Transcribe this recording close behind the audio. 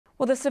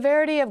Well, the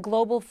severity of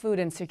global food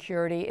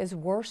insecurity is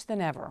worse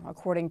than ever,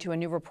 according to a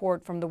new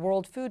report from the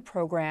World Food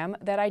Program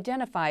that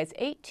identifies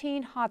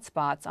 18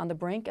 hotspots on the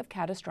brink of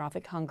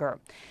catastrophic hunger.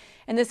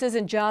 And this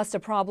isn't just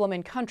a problem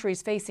in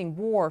countries facing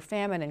war,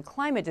 famine, and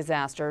climate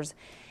disasters.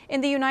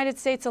 In the United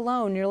States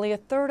alone, nearly a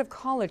third of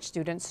college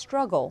students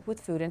struggle with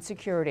food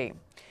insecurity.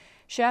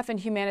 Chef and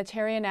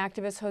humanitarian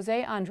activist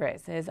José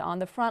Andrés is on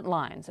the front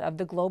lines of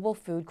the global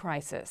food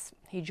crisis.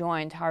 He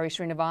joined Hari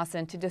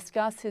Sreenivasan to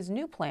discuss his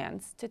new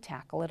plans to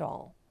tackle it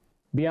all.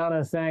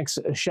 Bianna, thanks.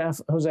 Chef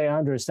José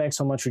Andrés, thanks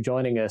so much for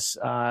joining us.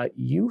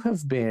 You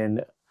have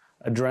been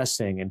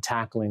addressing and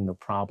tackling the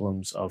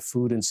problems of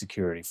food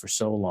insecurity for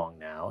so long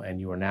now,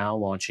 and you are now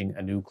launching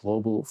a new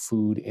Global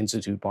Food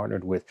Institute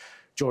partnered with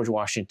George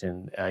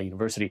Washington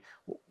University.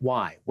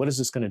 Why? What is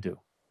this going to do?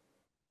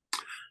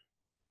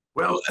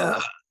 Well,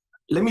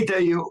 let me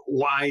tell you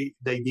why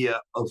the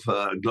idea of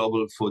a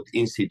Global Food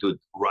Institute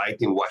right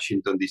in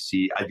Washington,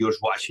 D.C., at George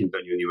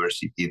Washington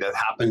University. That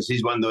happens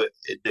is one of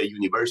the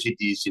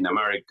universities in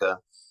America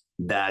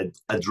that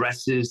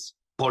addresses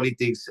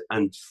politics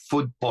and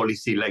food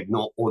policy like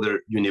no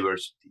other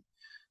university.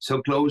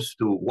 So close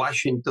to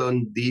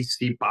Washington,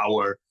 D.C.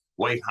 power,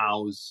 White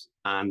House,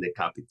 and the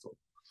Capitol.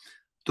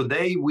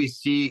 Today, we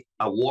see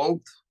a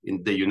world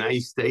in the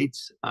United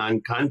States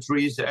and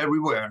countries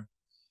everywhere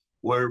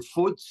where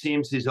food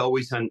seems is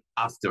always an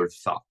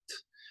afterthought,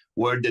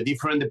 where the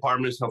different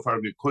departments of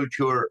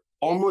agriculture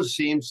almost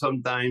seem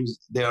sometimes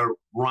they are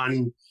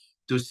run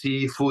to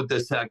see food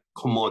as a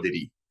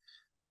commodity,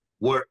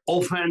 where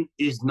often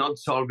is not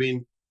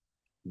solving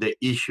the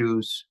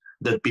issues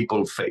that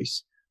people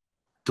face.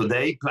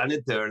 Today,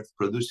 planet Earth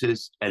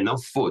produces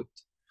enough food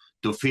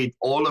to feed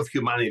all of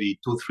humanity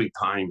 2-3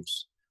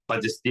 times,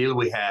 but still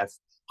we have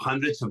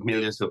hundreds of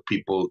millions of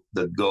people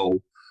that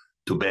go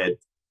to bed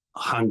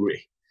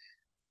hungry.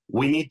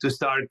 We need to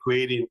start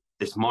creating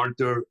a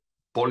smarter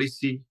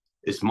policy,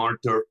 a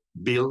smarter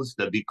bills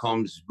that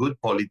becomes good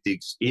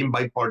politics in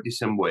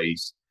bipartisan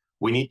ways.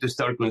 We need to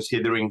start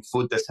considering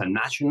food as a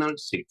national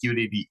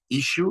security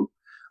issue.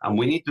 And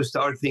we need to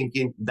start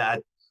thinking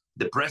that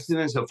the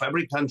presidents of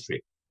every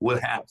country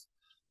will have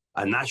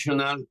a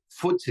national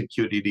food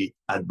security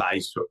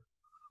advisor.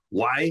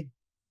 Why?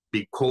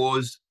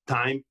 Because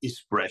time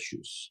is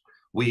precious.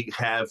 We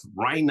have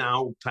right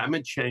now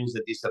climate change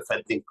that is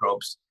affecting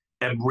crops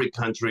every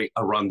country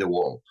around the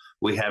world.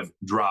 We have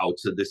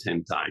droughts at the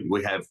same time.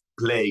 We have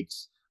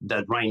plagues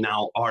that right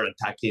now are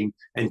attacking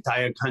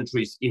entire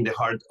countries in the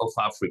heart of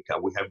Africa.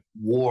 We have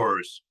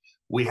wars.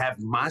 We have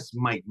mass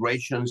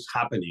migrations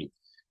happening.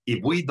 If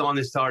we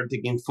don't start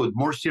taking food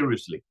more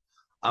seriously,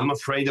 I'm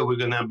afraid that we're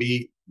going to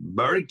be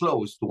very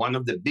close to one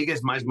of the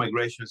biggest mass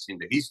migrations in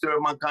the history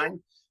of mankind,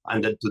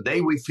 and that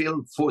today we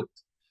feel food.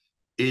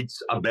 It's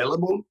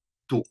available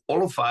to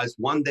all of us.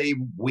 One day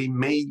we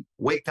may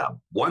wake up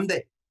one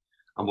day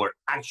and we're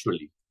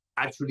actually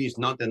it's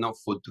not enough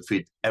food to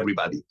feed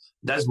everybody.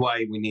 That's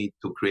why we need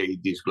to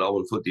create this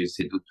Global Food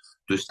Institute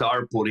to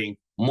start putting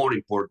more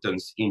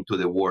importance into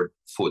the word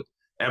food.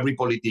 Every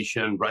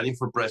politician running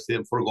for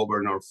president, for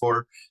governor,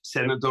 for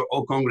senator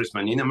or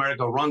congressman in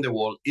America, around the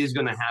world, is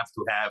going to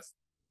have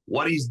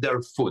what is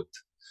their food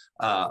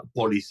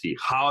policy?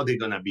 How are they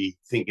going to be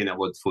thinking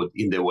about food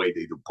in the way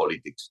they do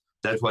politics?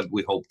 That's what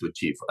we hope to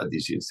achieve at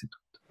this institute.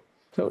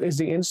 So is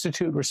the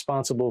Institute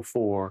responsible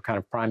for kind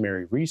of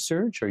primary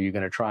research? Are you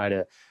going to try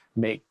to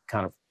make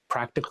kind of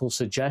practical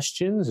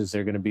suggestions? Is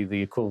there going to be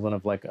the equivalent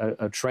of like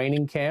a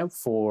training camp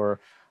for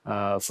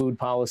food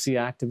policy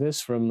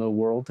activists from the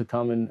world to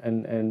come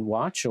and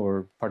watch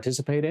or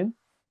participate in?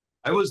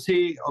 I would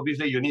say,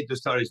 obviously, you need to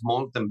start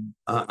small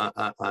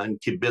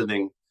and keep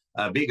building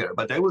bigger.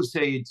 But I would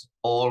say it's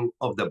all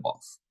of the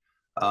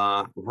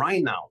above.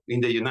 Right now,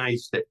 in the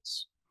United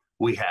States,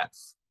 we have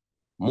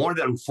more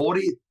than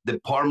 40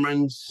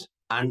 departments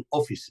and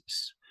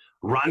offices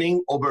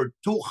running over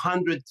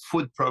 200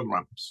 food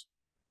programs.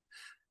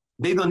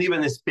 They don't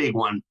even speak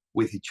one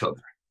with each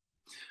other.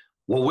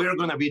 What we're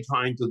going to be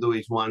trying to do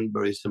is one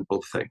very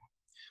simple thing.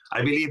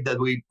 I believe that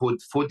we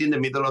put food in the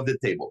middle of the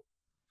table,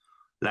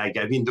 like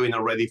I've been doing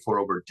already for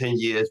over 10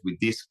 years with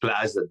this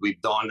class that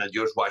we've done at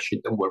George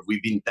Washington, where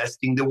we've been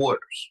testing the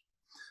waters.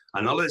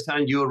 And all of a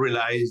sudden you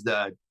realize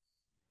that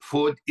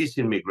food is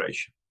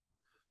immigration.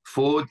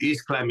 Food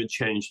is climate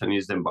change and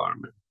is the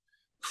environment.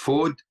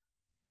 Food,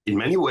 in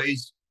many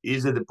ways,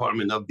 is the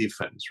Department of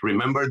Defense.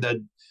 Remember that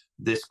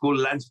the school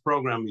lunch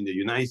program in the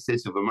United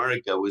States of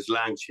America was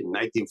launched in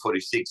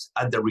 1946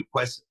 at the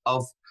request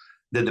of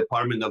the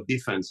Department of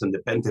Defense and the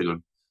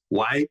Pentagon.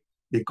 Why?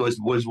 Because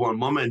it was one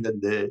moment that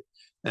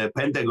the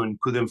Pentagon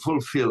couldn't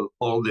fulfill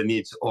all the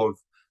needs of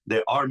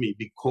the Army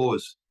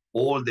because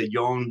all the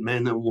young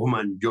men and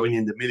women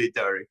joining the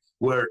military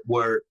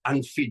were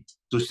unfit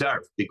to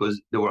serve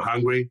because they were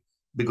hungry,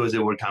 because they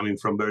were coming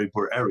from very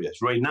poor areas.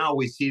 Right now,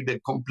 we see the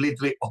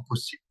completely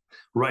opposite.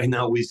 Right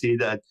now, we see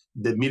that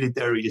the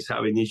military is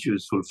having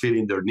issues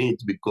fulfilling their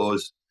needs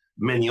because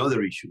many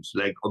other issues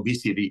like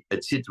obesity,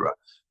 etc.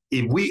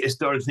 if we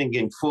start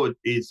thinking food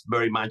is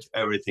very much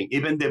everything,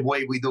 even the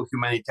way we do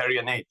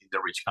humanitarian aid in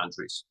the rich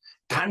countries,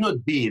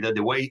 cannot be that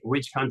the way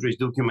rich countries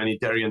do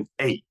humanitarian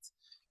aid,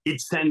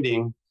 it's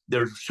sending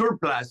their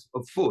surplus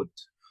of food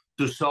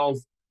to solve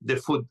the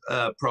food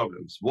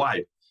problems.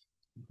 Why?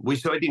 We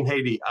saw it in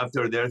Haiti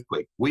after the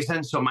earthquake. We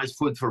sent so much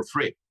food for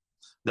free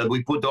that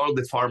we put all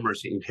the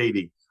farmers in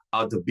Haiti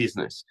out of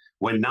business.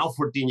 When now,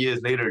 14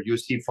 years later, you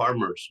see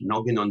farmers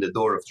knocking on the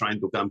door of trying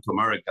to come to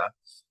America,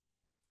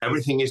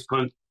 everything is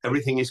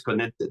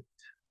connected.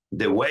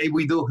 The way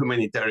we do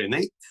humanitarian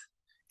aid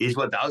is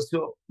what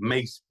also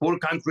makes poor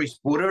countries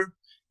poorer.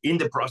 In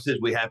the process,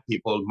 we have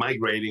people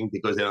migrating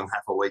because they don't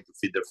have a way to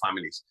feed their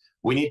families.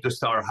 We need to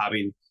start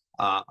having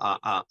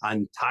an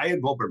entire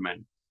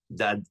government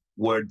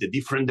where the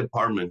different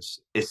departments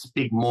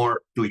speak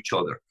more to each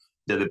other.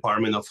 The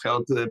Department of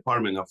Health, the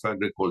Department of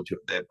Agriculture,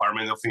 the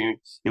Department of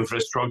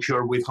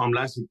Infrastructure with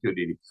Homeland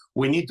Security.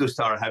 We need to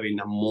start having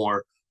a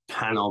more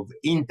kind of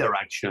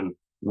interaction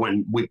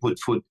when we put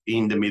food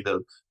in the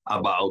middle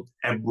about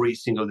every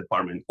single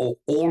department.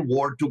 All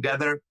work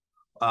together,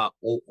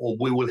 or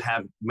we will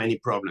have many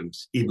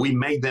problems. If we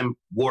make them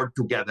work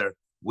together,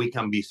 we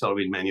can be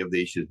solving many of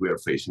the issues we are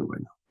facing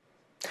right now.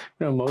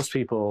 You know, most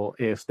people,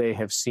 if they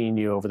have seen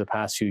you over the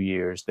past few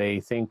years, they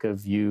think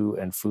of you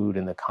and food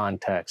in the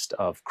context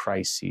of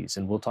crises.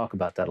 And we'll talk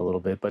about that a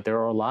little bit. But there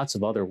are lots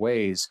of other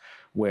ways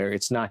where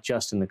it's not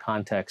just in the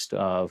context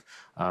of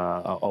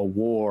a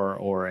war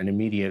or an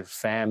immediate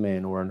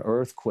famine or an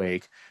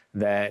earthquake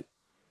that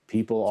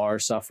people are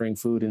suffering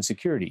food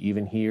insecurity,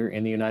 even here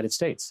in the United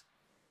States.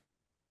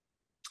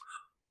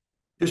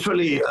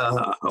 Usually,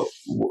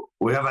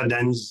 we have a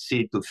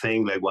tendency to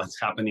think like what's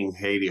happening in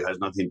Haiti has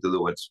nothing to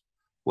do with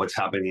what's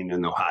happening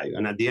in Ohio.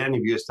 And at the end,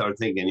 if you start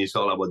thinking, it's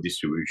all about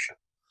distribution.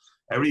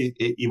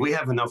 If we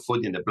have enough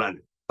food in the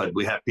planet, but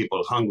we have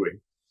people hungry,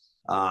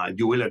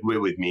 you will agree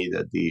with me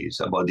that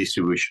it's about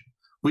distribution.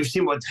 We've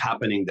seen what's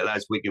happening the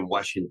last week in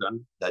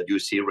Washington, that you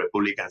see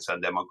Republicans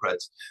and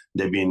Democrats,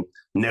 they've been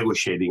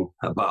negotiating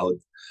about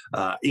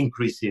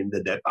increasing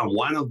the debt. And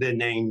one of the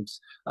names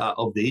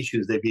of the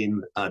issues they've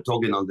been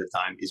talking all the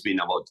time has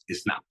been about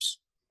SNAPs.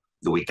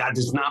 Do we cut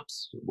the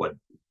SNAPs? What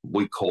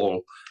we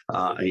call,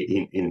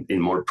 in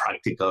more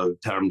practical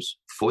terms,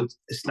 food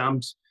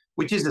stamps,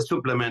 which is a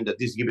supplement that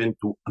is given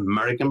to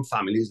American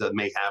families that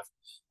may have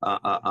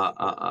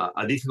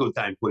a difficult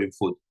time putting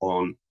food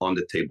on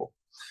the table.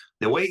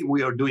 The way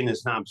we are doing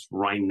SNAPs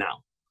right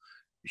now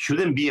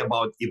shouldn't be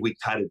about if we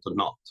cut it or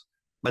not.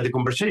 But the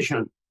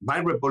conversation by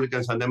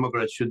Republicans and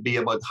Democrats should be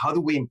about how do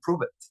we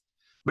improve it.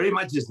 Very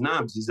much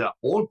SNAPs is an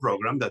old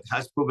program that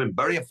has proven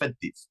very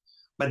effective,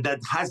 but that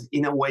has,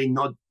 in a way,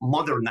 not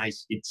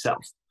modernized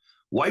itself.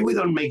 Why we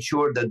don't make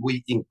sure that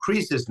we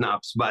increase the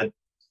SNAPs, but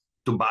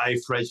to buy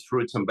fresh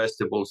fruits and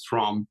vegetables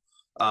from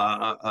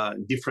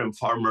different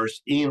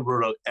farmers in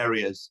rural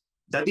areas,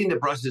 that in the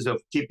process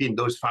of keeping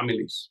those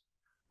families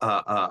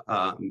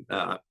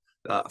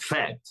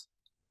fed,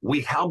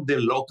 we help the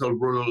local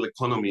rural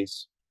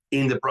economies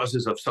in the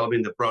process of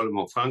solving the problem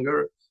of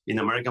hunger in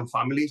American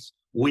families.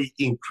 We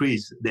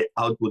increase the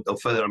output of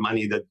federal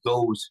money that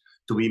goes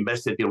to be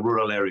invested in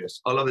rural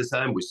areas. All of a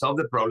sudden, we solve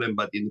the problem,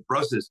 but in the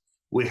process,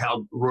 we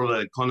help rural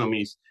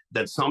economies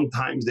that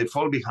sometimes they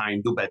fall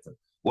behind do better.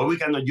 Why we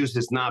cannot use the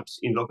SNAPs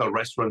in local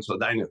restaurants or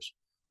diners?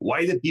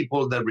 Why the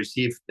people that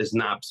receive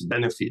SNAPs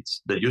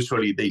benefits that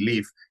usually they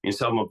live in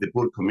some of the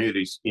poor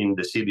communities in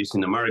the cities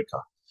in America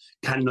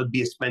cannot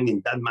be spending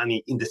that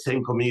money in the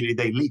same community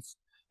they live?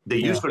 They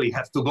usually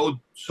have to go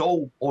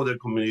to other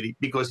community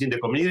because in the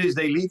communities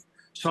they live,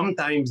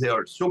 sometimes they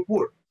are so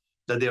poor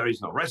that there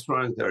is no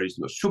restaurants, there is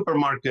no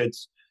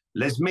supermarkets.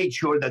 Let's make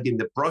sure that in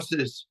the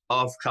process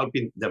of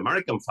helping the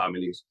American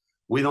families,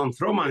 we don't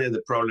throw money at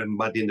the problem,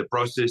 but in the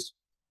process,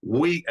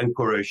 we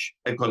encourage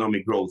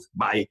economic growth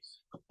by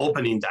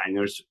opening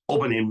diners,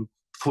 opening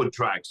food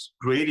trucks,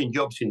 creating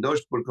jobs in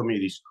those poor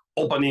communities,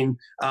 opening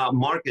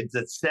markets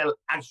that sell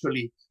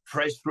actually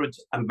fresh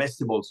fruits and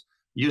vegetables.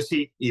 You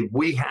see, if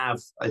we have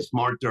a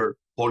smarter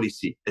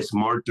policy, a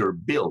smarter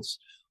bills,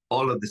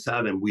 all of a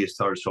sudden we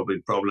start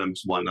solving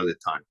problems one at a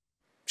time.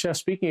 Chef,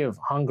 speaking of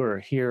hunger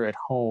here at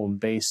home,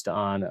 based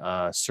on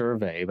a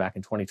survey back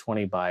in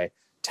 2020 by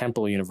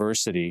Temple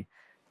University,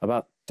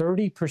 about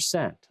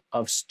 30%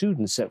 of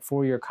students at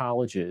four-year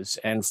colleges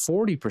and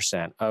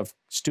 40% of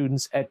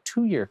students at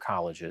two-year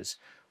colleges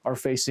are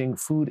facing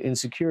food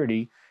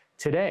insecurity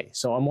today.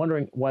 So I'm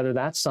wondering whether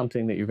that's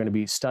something that you're going to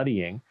be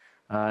studying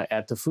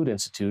at the Food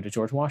Institute at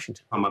George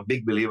Washington. I'm a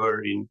big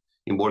believer in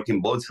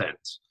working both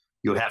ends.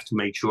 You have to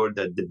make sure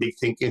that the big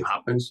thinking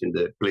happens in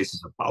the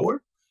places of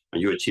power,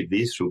 and you achieve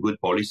this through good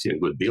policy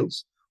and good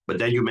bills. But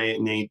then you may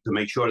need to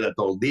make sure that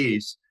all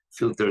these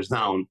filters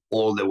down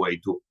all the way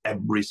to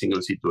every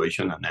single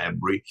situation and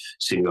every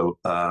single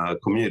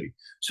community.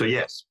 So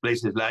yes,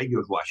 places like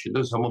George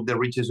Washington, some of the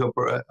richest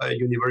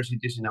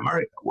universities in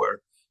America, where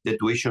the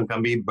tuition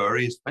can be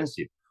very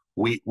expensive.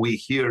 We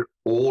hear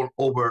all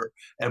over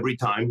every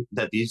time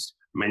that these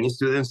many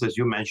students, as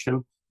you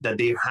mentioned, that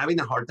they're having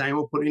a hard time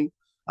of putting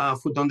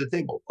food on the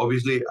table.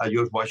 Obviously, at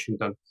George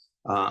Washington,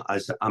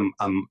 as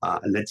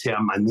let's say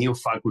I'm a new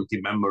faculty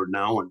member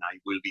now, and I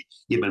will be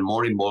even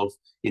more involved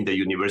in the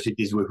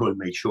universities. We will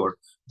make sure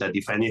that,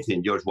 if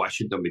anything, George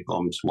Washington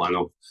becomes one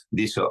of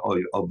these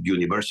of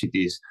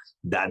universities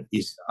that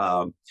is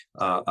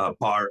a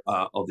part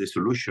of the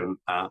solution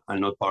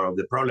and not part of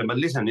the problem. But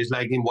listen, it's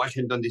like in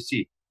Washington,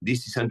 D.C.,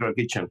 this is Central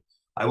Kitchen.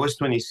 I was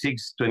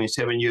 26,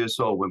 27 years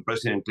old when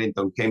President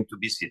Clinton came to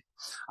visit.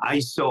 I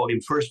saw in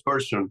first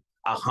person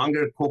a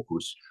hunger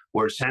caucus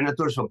where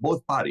senators of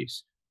both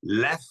parties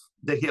left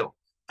the Hill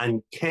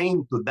and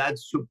came to that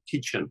soup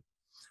kitchen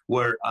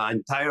where an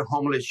entire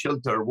homeless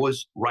shelter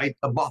was right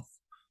above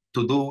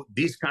to do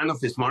this kind of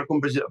a smart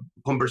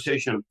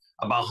conversation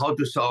about how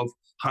to solve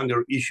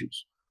hunger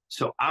issues.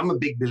 So I'm a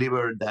big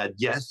believer that,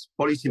 yes,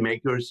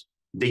 policymakers,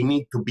 they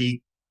need to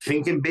be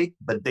thinking big,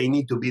 but they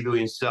need to be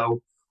doing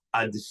so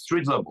at the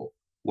street level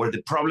where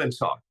the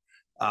problems are.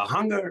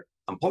 Hunger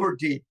and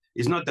poverty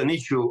is not an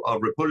issue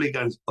of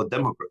Republicans or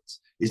Democrats.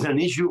 It's an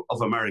issue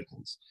of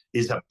Americans.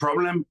 It's a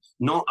problem,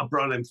 not a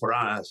problem for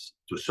us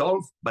to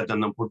solve, but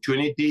an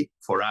opportunity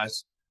for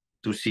us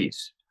to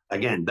seize.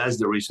 Again, that's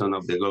the reason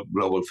of the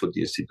Global Food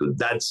Institute.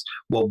 That's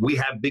what we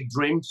have, big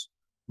dreams,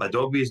 but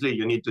obviously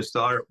you need to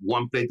start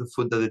one plate of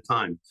food at a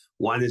time,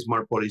 one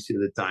smart policy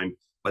at a time.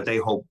 But I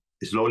hope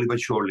slowly but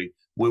surely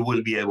we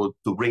will be able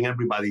to bring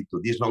everybody to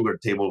this longer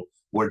table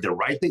where the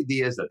right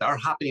ideas that are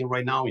happening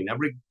right now in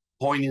every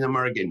point in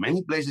America, in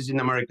many places in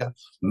America,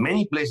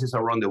 many places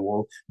around the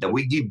world, that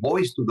we give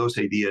voice to those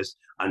ideas,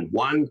 and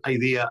one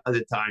idea at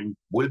a time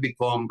will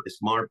become a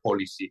smart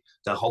policy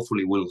that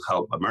hopefully will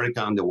help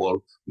America and the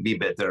world be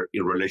better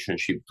in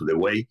relationship to the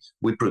way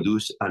we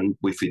produce and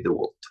we feed the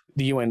world.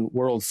 The UN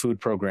World Food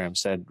Program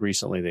said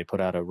recently, they put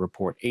out a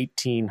report,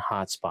 18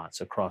 hotspots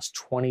across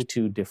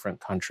 22 different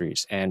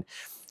countries. And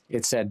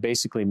it said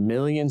basically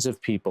millions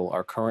of people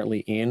are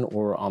currently in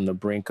or on the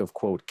brink of,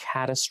 quote,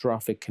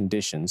 catastrophic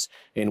conditions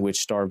in which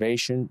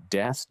starvation,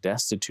 death,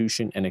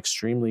 destitution, and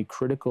extremely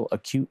critical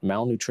acute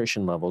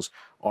malnutrition levels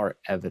are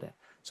evident.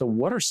 So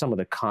what are some of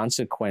the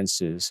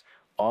consequences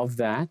of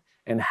that,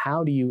 and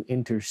how do you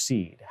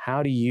intercede?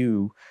 How do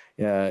you,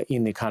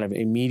 in the kind of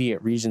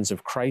immediate regions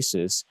of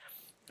crisis,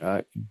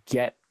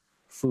 get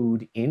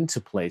food into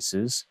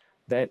places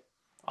that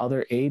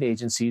other aid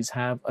agencies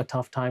have a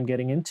tough time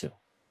getting into?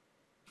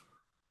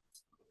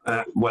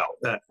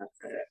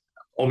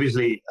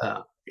 Obviously,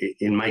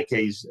 in my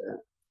case,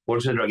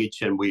 World Central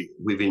Kitchen,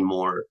 we've been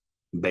more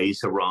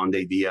based around the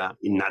idea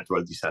in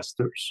natural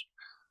disasters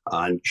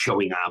and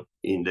showing up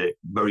in the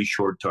very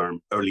short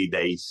term, early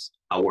days,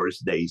 hours,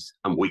 days,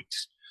 and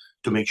weeks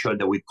to make sure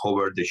that we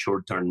cover the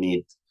short-term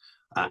need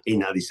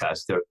in a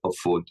disaster of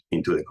food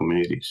into the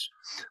communities.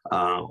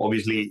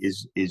 Obviously,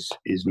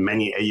 is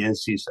many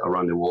agencies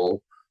around the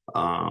world.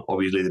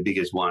 Obviously, the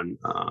biggest one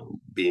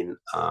being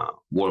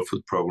World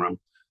Food Program,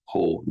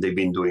 who they've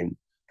been doing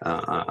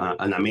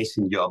an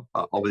amazing job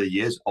over the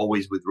years,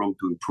 always with room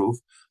to improve,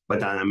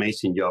 but an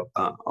amazing job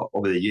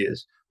over the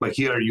years. But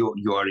here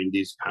you are in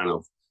this kind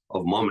of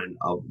moment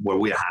of where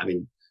we are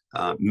having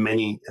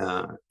many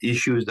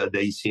issues that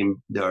they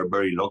are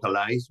very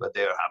localized, but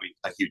they are having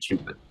a huge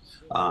impact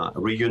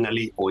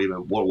regionally or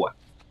even worldwide.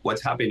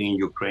 What's happening in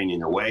Ukraine,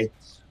 in a way,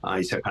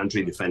 is a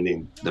country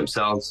defending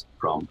themselves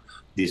from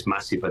this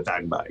massive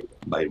attack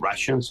by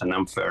Russians, an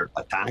unfair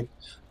attack,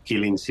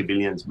 killing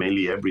civilians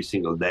mainly every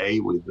single day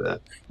with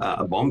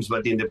bombs.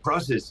 But in the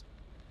process,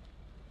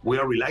 we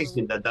are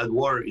realizing that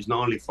war is not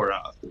only for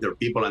their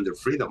people and their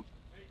freedom.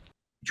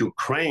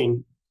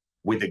 Ukraine,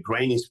 with the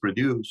grain is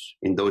produced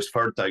in those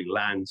fertile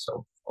lands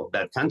of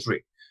that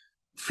country,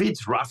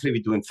 feeds roughly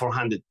between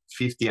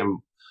 450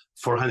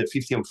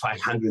 and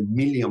 500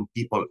 million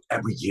people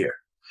every year.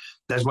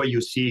 That's why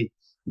you see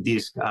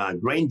this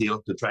grain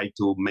deal to try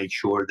to make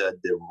sure that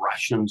the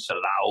Russians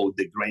allow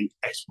the grain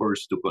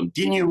exports to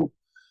continue.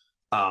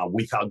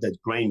 Without that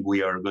grain,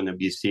 we are going to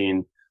be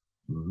seeing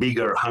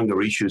bigger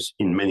hunger issues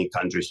in many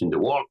countries in the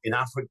world, in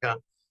Africa.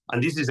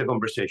 And this is a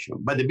conversation.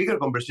 But the bigger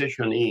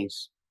conversation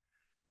is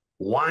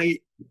why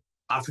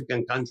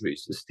African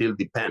countries still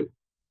depend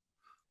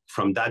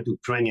from that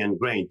Ukrainian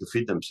grain to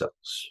feed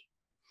themselves.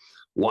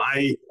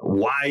 Why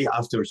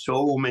after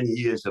so many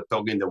years of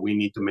talking that we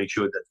need to make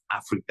sure that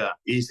Africa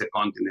is a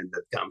continent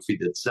that can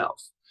feed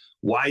itself,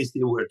 why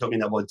still we're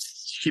talking about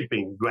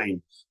shipping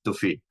grain to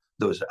feed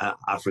those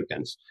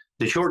Africans?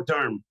 The short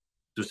term,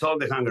 to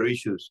solve the hunger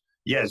issues,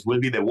 yes, will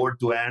be the war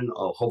to end,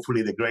 or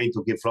hopefully the grain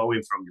to keep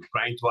flowing from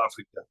Ukraine to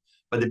Africa.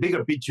 But the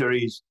bigger picture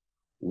is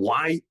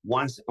why,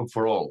 once and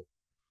for all,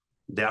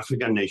 the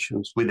African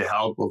nations, with the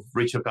help of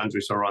richer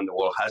countries around the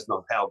world, has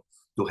not helped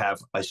to have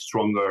a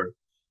stronger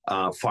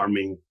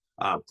farming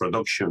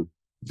production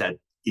that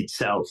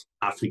itself,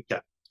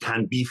 Africa,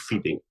 can be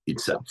feeding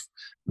itself.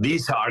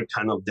 These are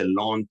kind of the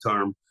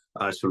long-term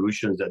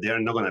solutions that they are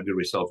not going to be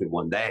resolved in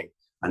one day,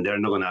 and they're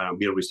not going to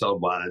be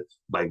resolved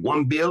by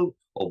one bill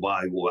or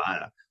by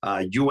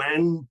a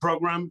UN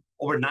program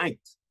overnight.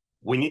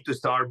 We need to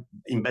start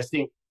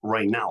investing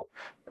right now.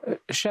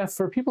 Chef,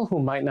 for people who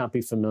might not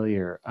be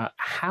familiar,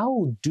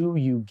 how do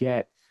you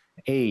get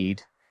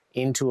aid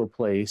into a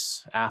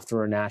place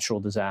after a natural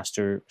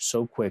disaster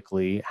so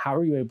quickly? How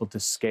are you able to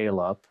scale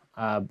up,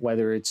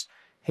 whether it's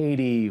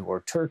Haiti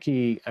or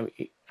Turkey? I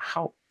mean,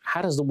 how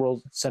does the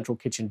World Central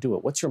Kitchen do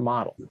it? What's your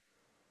model?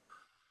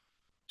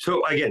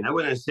 So again, I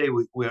want to say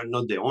we are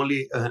not the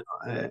only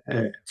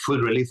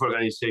food relief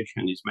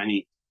organization. There's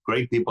many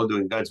great people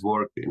doing God's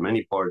work in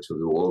many parts of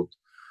the world.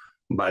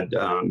 But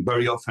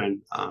very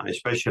often,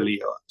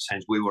 especially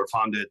since we were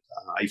founded,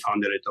 I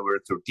founded it over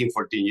 13,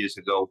 14 years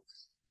ago.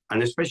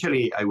 And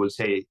especially, I will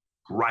say,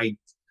 right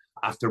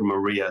after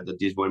Maria,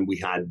 that is when we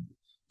had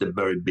the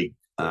very big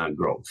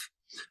growth.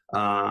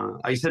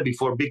 I said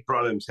before, big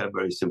problems have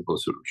very simple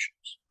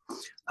solutions.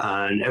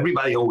 And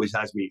everybody always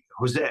asks me,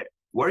 Jose,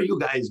 where do you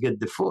guys get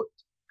the food?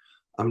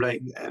 I'm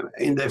like,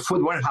 in the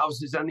food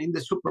warehouses and in the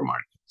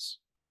supermarkets.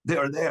 They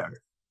are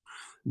there.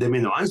 They may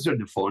not answer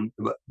the phone,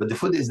 but the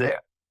food is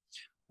there.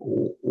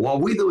 What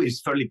we do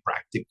is fairly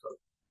practical.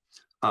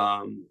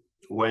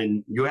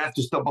 When you have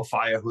to stop a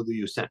fire, who do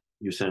you send?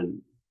 You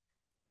send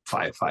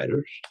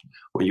firefighters.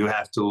 When you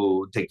have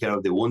to take care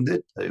of the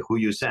wounded, who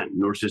you send?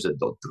 Nurses and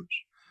doctors.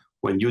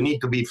 When you need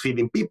to be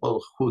feeding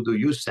people, who do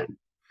you send?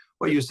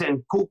 Well, you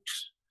send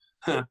cooks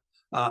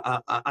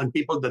and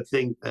people that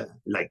think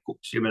like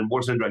cooks. Even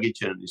World Central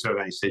Kitchen is an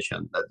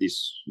organization that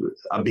is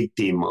a big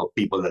team of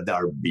people that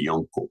are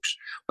beyond cooks.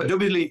 But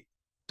obviously,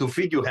 to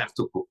feed, you have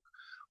to cook.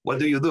 What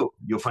do?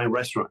 You find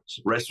restaurants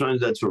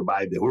that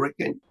survive the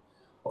hurricane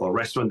or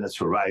restaurants that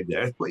survive the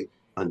earthquake,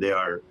 and they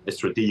are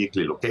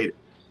strategically located.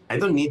 I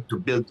don't need to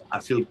build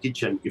a field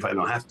kitchen if I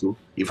don't have to,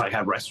 if I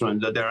have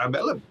restaurants that are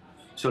available.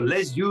 So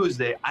let's use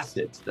the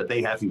assets that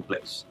they have in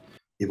place.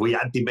 If we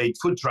activate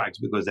food trucks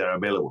because they're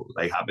available,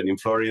 like happened in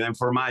Florida and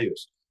Fort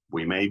Myers,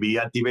 we may be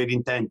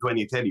activating 10,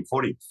 20, 30,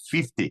 40,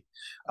 50.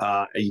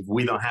 If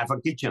we don't have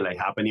a kitchen, like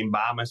happened in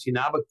Bahamas in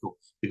Amanpour,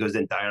 because the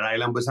entire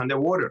island was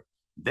underwater.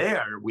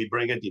 There, we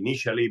bring it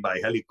initially by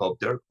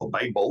helicopter or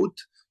by boat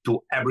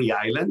to every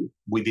island.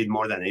 We did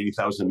more than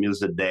 80,000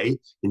 meals a day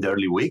in the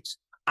early weeks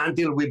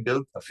until we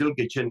built a field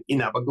kitchen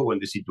in Abaco when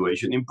the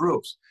situation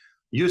improves.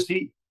 You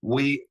see,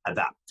 we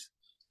adapt.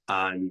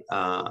 And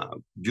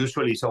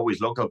usually it's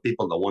always local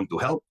people that want to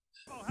help.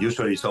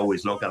 Usually it's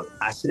always local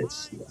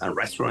assets and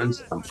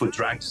restaurants and food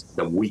trucks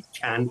that we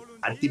can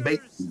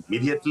activate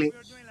immediately.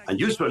 And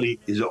usually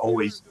it's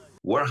always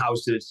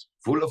warehouses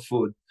full of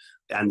food.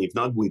 And if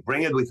not, we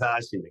bring it with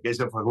us. In the case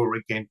of a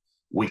hurricane,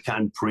 we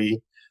can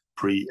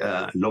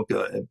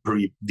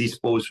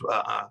pre-dispose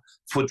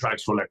food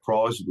trucks all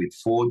across with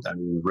food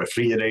and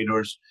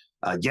refrigerators,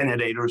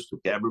 generators to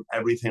keep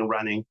everything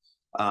running.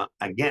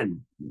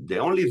 Again, the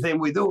only thing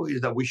we do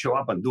is that we show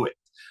up and do it.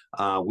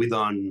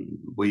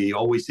 We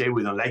always say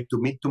we don't like to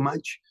meet too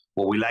much.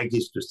 What we like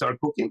is to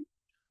start cooking,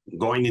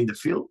 going in the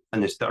field,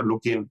 and start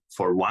looking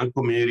for one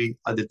community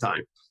at a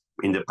time.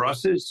 In the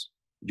process,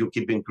 you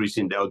keep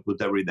increasing the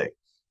output every day.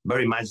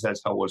 Very much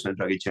that's how World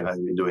Central Kitchen has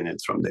been doing it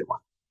from day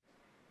one.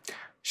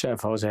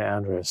 Chef José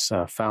Andrés,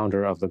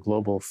 founder of the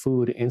Global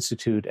Food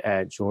Institute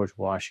at George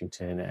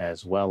Washington,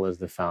 as well as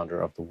the founder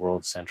of the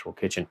World Central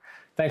Kitchen.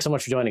 Thanks so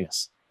much for joining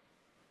us.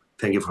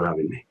 Thank you for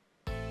having me.